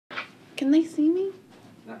Can they see me?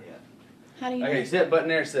 Not yet. How do you Okay, know? see that button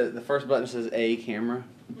there? So the first button says A, camera.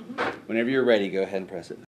 Whenever you're ready, go ahead and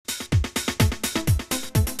press it.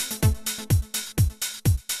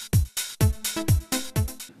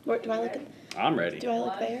 Or do I look at, I'm ready. do I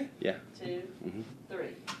look there? Yeah. 2, 3.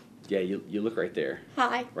 Yeah, you look right there.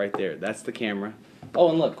 Hi. Right there. That's the camera. Oh,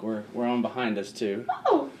 and look, we're on behind us too.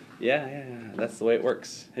 Oh. Yeah. That's the way it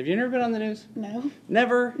works. Have you never been on the news? No.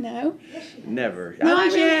 Never? No. Never. No, I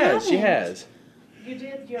she really has. She haven't. has. You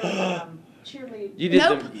did your cheerlead. You did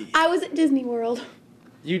Nope. the I was at Disney World.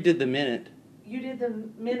 you did the minute. You did the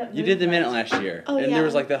minute. You did the minute last year. Oh, and yeah. there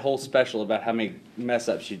was like that whole special about how many mess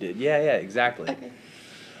ups you did. Yeah, exactly. Okay.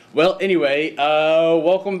 Well, anyway,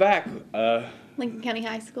 welcome back. Lincoln County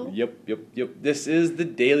High School. Yep. This is the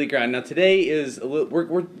Daily Grind. Now today is a little,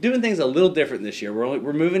 we're doing things a little different this year.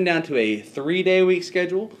 We're moving down to a 3-day week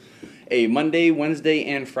schedule, a Monday, Wednesday,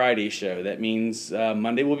 and Friday show. That means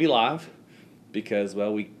Monday will be live because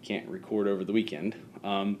we can't record over the weekend.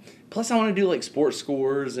 Plus, I want to do like sports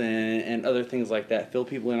scores and other things like that. Fill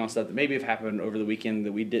people in on stuff that maybe have happened over the weekend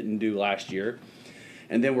that we didn't do last year.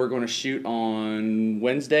 And then we're going to shoot on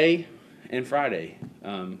Wednesday and Friday.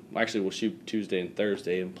 Actually, we'll shoot Tuesday and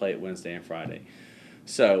Thursday and play it Wednesday and Friday.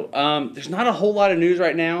 So there's not a whole lot of news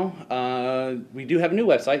right now. We do have a new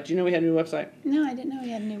website. Do you know we had a new website? No, I didn't know we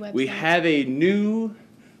had a new website. We have a new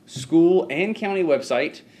school and county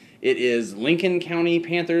website. It is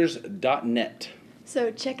LincolnCountyPanthers.net.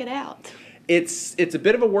 So check it out. It's a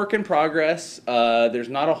bit of a work in progress. There's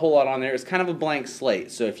not a whole lot on there. It's kind of a blank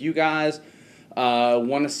slate. So if you guys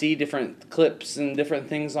want to see different clips and different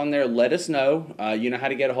things on there, let us know. You know how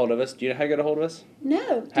to get a hold of us. Do you know how to get a hold of us?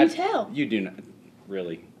 No, do tell. You do not.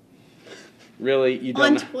 Really? Really? You don't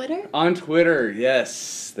On know? Twitter? On Twitter,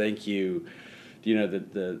 yes. Thank you. Do you know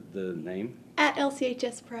the name? At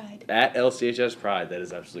LCHS Pride. At LCHS Pride. That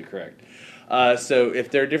is absolutely correct. So if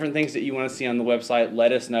there are different things that you want to see on the website,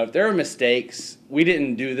 let us know. If there are mistakes, we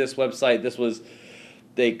didn't do this website.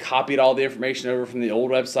 They copied all the information over from the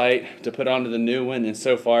old website to put onto the new one, and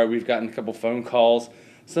so far we've gotten a couple phone calls,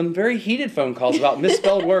 some very heated phone calls about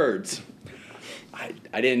misspelled words.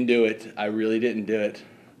 I didn't do it. I really didn't do it.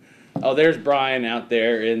 Oh, there's Brian out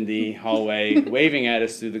there in the hallway waving at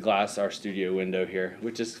us through the glass, our studio window here,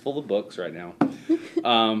 which is full of books right now.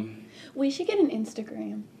 We should get an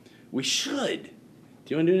Instagram. We should. Do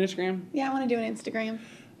you want to do an Instagram? Yeah, I want to do an Instagram.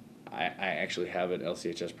 I actually have an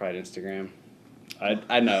LCHS Pride Instagram.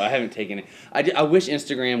 I know, I haven't taken it. I wish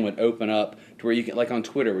Instagram would open up to where you can, like on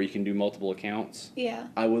Twitter, where you can do multiple accounts. Yeah.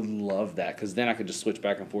 I would love that, because then I could just switch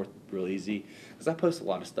back and forth real easy. Because I post a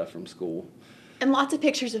lot of stuff from school. And lots of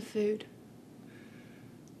pictures of food.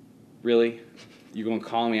 Really? You're going to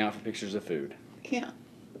call me out for pictures of food? Yeah.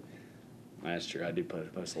 That's true. I do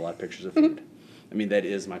post a lot of pictures of food. I mean, that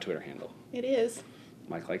is my Twitter handle. It is.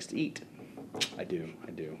 Mike likes to eat. I do.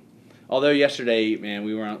 Although yesterday, man,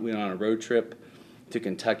 we went on a road trip to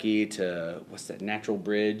Kentucky to, what's that, Natural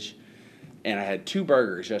Bridge. And I had 2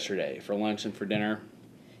 burgers yesterday for lunch and for dinner.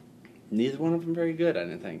 Neither one of them very good, I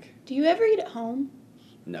didn't think. Do you ever eat at home?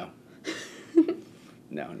 No.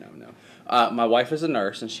 No. My wife is a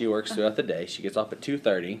nurse, and she works throughout the day. She gets off at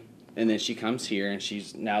 2:30, and then she comes here, and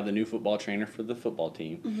she's now the new football trainer for the football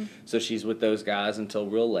team. Mm-hmm. So she's with those guys until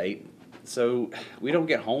real late. So we don't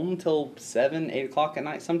get home until 7, 8 o'clock at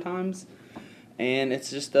night sometimes. And it's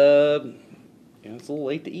just, it's a little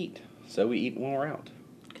late to eat. So we eat when we're out.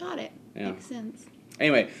 Got it. Yeah. Makes sense.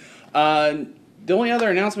 Anyway, the only other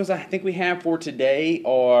announcements I think we have for today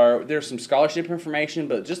are there's some scholarship information,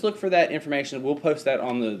 but just look for that information. We'll post that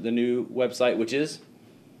on the new website, which is?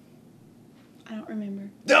 I don't remember.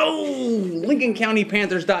 Oh,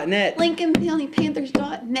 LincolnCountyPanthers.net.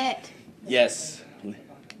 LincolnCountyPanthers.net. Yes.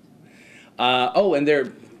 And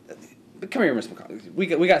they're... Come here, Miss McCall.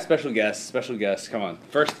 We got special guests. Come on.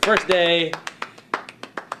 First day.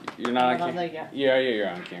 You're not on camera. Yeah, you're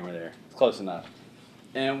on camera there. It's close enough.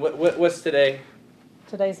 And what's today?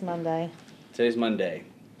 Today's Monday. Today's Monday.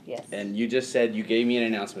 Yes. And you just said you gave me an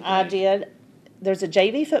announcement today. I did. There's a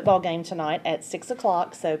JV football game tonight at 6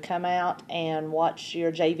 o'clock, so come out and watch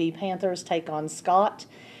your JV Panthers take on Scott.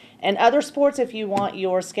 And other sports, if you want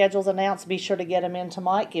your schedules announced, be sure to get them in to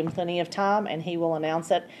Mike. Give him plenty of time, and he will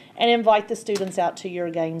announce it. And invite the students out to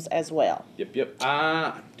your games as well. Yep.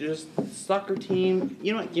 Just soccer team.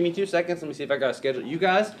 You know what? Give me 2 seconds. Let me see if I got a schedule. You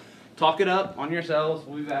guys, talk it up on yourselves.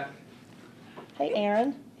 We'll be back. Hey,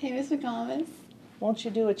 Erin. Hey, Miss McComas. Won't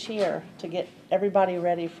you do a cheer to get everybody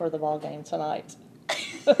ready for the ball game tonight?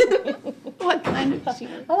 What kind of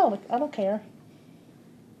cheer? I don't care.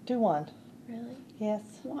 Do one. Really? Yes.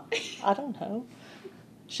 Why? I don't know.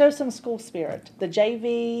 Show some school spirit. The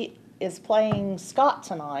JV is playing Scott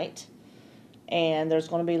tonight, and there's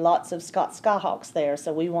going to be lots of Scott Skyhawks there,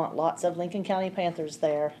 so we want lots of Lincoln County Panthers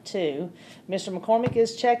there too. Mr. McCormick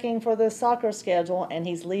is checking for the soccer schedule, and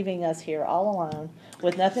he's leaving us here all alone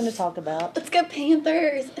with nothing to talk about. Let's go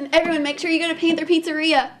Panthers. And everyone, make sure you go to Panther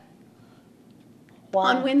Pizzeria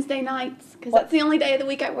Why? on Wednesday nights, because What? that's the only day of the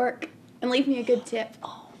week I work. And leave me a good tip.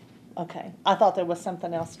 Okay, I thought there was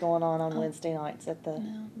something else going on Wednesday nights at the.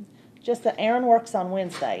 No. Just that Aaron works on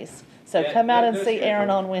Wednesdays, so Yeah, come out and no see Aaron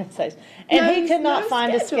schedule. on Wednesdays. And he No- could not no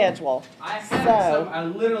find schedule. a schedule. I had So-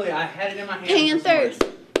 I had it in my hand. Panthers.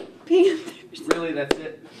 Panthers. Really, that's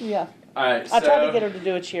it. Yeah, All right. I tried to get her to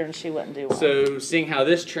do a cheer and she wouldn't do one. So, seeing how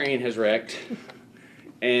this train has wrecked,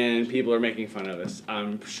 and people are making fun of us,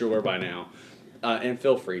 I'm sure by now, and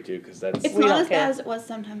feel free to, because that's. It's We not don't as care. bad as it was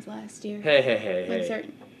sometimes last year. Hey. I'm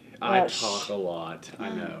certain. I Well, talk a lot. I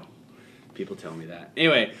Oh. know. People tell me that.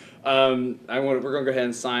 Anyway, we're gonna go ahead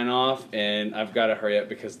and sign off, and I've got to hurry up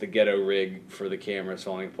because the ghetto rig for the camera is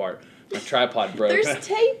falling apart. My tripod broke. There's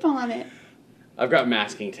tape on it. I've got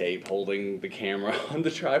masking tape holding the camera on the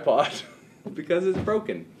tripod because it's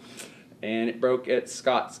broken, and it broke at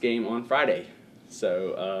Scott's game on Friday.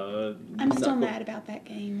 So I'm not still cool. mad about that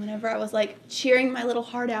game. Whenever I was like cheering my little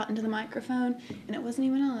heart out into the microphone, and it wasn't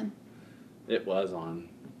even on. It was on.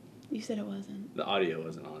 You said it wasn't. The audio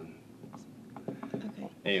wasn't on. Okay.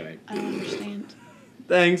 Anyway, I don't understand.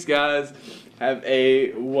 thanks guys. Have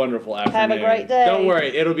a wonderful afternoon. Have a great day. Don't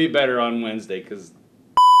worry, it'll be better on Wednesday because.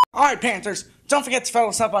 Alright, Panthers, don't forget to follow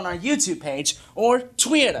us up on our YouTube page or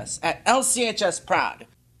tweet at us at LCHS Proud.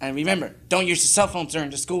 And remember, don't use your cell phones during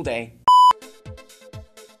the school day.